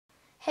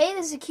Hey,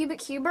 this is Cubic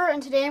Cuber,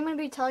 and today I'm going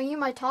to be telling you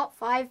my top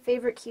 5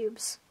 favorite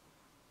cubes.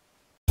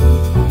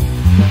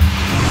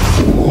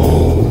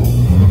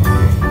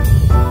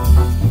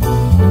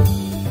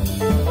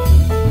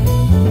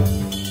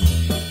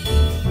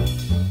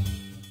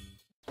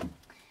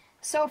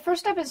 So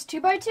first up is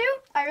 2x2.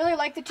 I really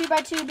like the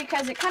 2x2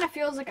 because it kind of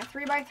feels like a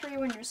 3x3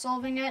 when you're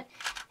solving it,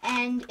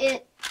 and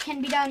it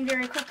can be done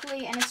very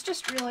quickly, and it's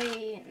just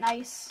really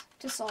nice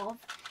to solve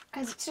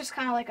because it's just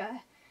kind of like a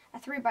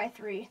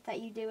 3x3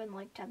 that you do in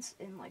like 10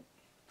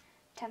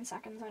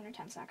 seconds, under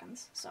 10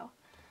 seconds. So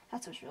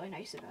that's what's really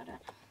nice about it.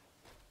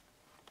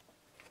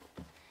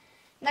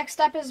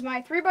 Next up is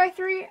my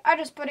 3x3. I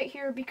just put it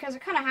here because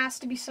it kind of has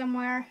to be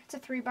somewhere. It's a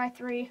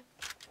 3x3.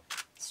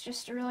 It's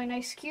just a really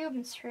nice cube,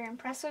 and it's very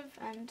impressive,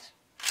 and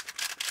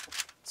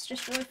it's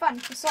just really fun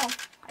to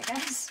solve, I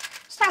guess.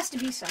 Just has to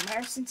be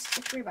somewhere, since it's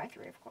a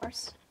 3x3, of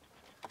course.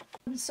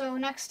 So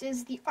next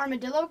is the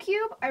Armadillo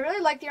cube. I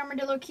really like the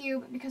Armadillo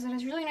cube because it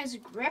has really nice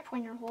grip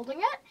when you're holding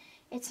it.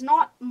 It's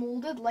not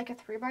molded like a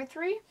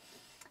 3x3.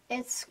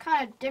 It's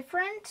kind of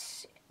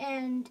different,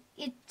 and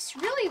it's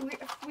really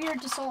weird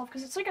to solve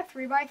because it's like a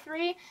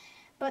 3x3,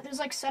 but there's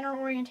like center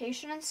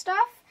orientation and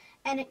stuff,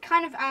 and it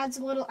kind of adds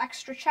a little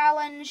extra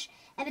challenge,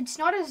 and it's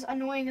not as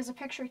annoying as a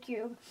picture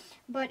cube,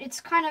 but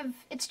it's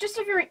just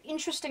a very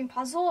interesting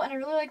puzzle, and I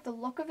really like the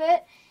look of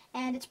it,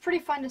 and it's pretty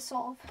fun to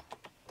solve.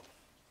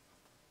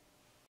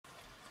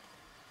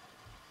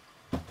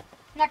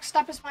 Next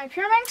up is my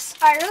pyraminx.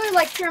 I really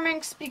like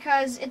pyraminx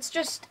because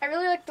I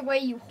really like the way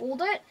you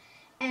hold it,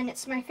 and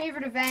it's my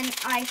favorite event.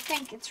 I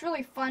think it's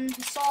really fun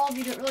to solve,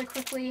 you do it really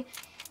quickly,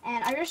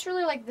 and I just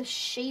really like the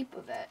shape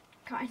of it,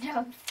 kind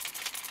of.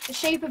 The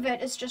shape of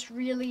it is just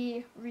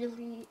really,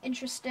 really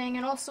interesting,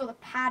 and also the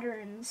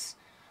patterns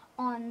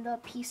on the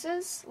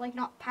pieces, like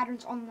not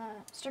patterns on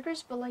the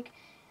stickers, but like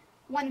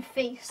one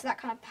face, that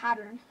kind of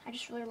pattern. I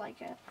just really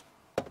like it.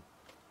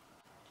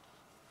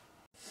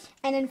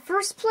 And in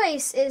first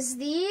place is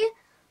the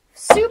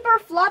Super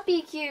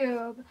Floppy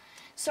cube.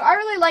 So I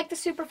really like the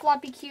Super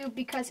Floppy cube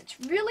because it's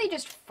really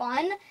just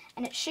fun,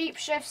 and it shape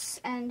shifts,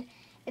 and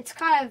it's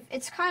kind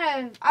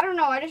of I don't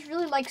know, I just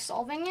really like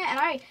solving it,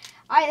 and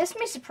this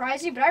may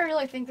surprise you, but I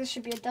really think this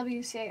should be a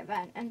WCA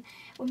event. And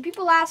when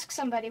people ask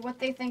somebody what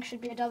they think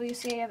should be a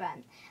WCA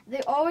event,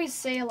 they always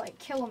say like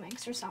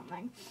Pyraminx or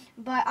something.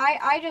 But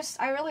I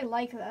really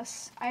like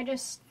this.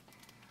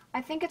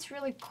 I think it's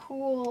really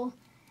cool,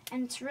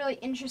 and it's really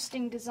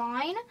interesting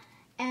design,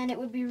 and it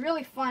would be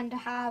really fun to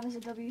have as a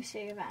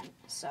WCA event.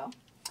 So,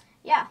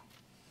 yeah.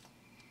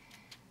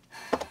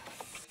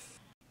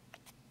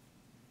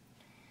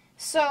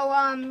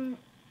 So,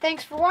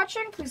 thanks for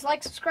watching. Please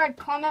like, subscribe,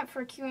 comment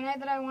for a Q&A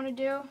that I want to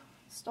do.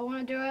 Still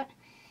want to do it.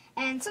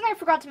 And something I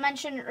forgot to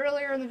mention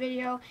earlier in the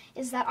video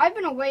is that I've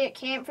been away at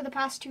camp for the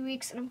past 2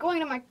 weeks, and I'm going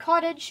to my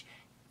cottage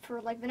for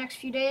like the next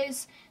few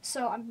days.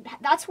 So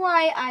that's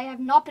why I have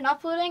not been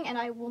uploading, and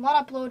I will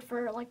not upload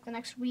for like the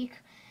next week.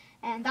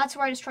 And that's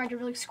why I just tried to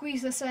really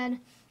squeeze this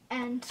in.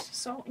 And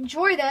so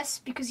enjoy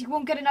this, because you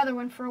won't get another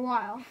one for a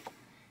while.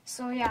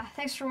 So yeah,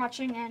 thanks for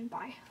watching, and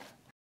bye.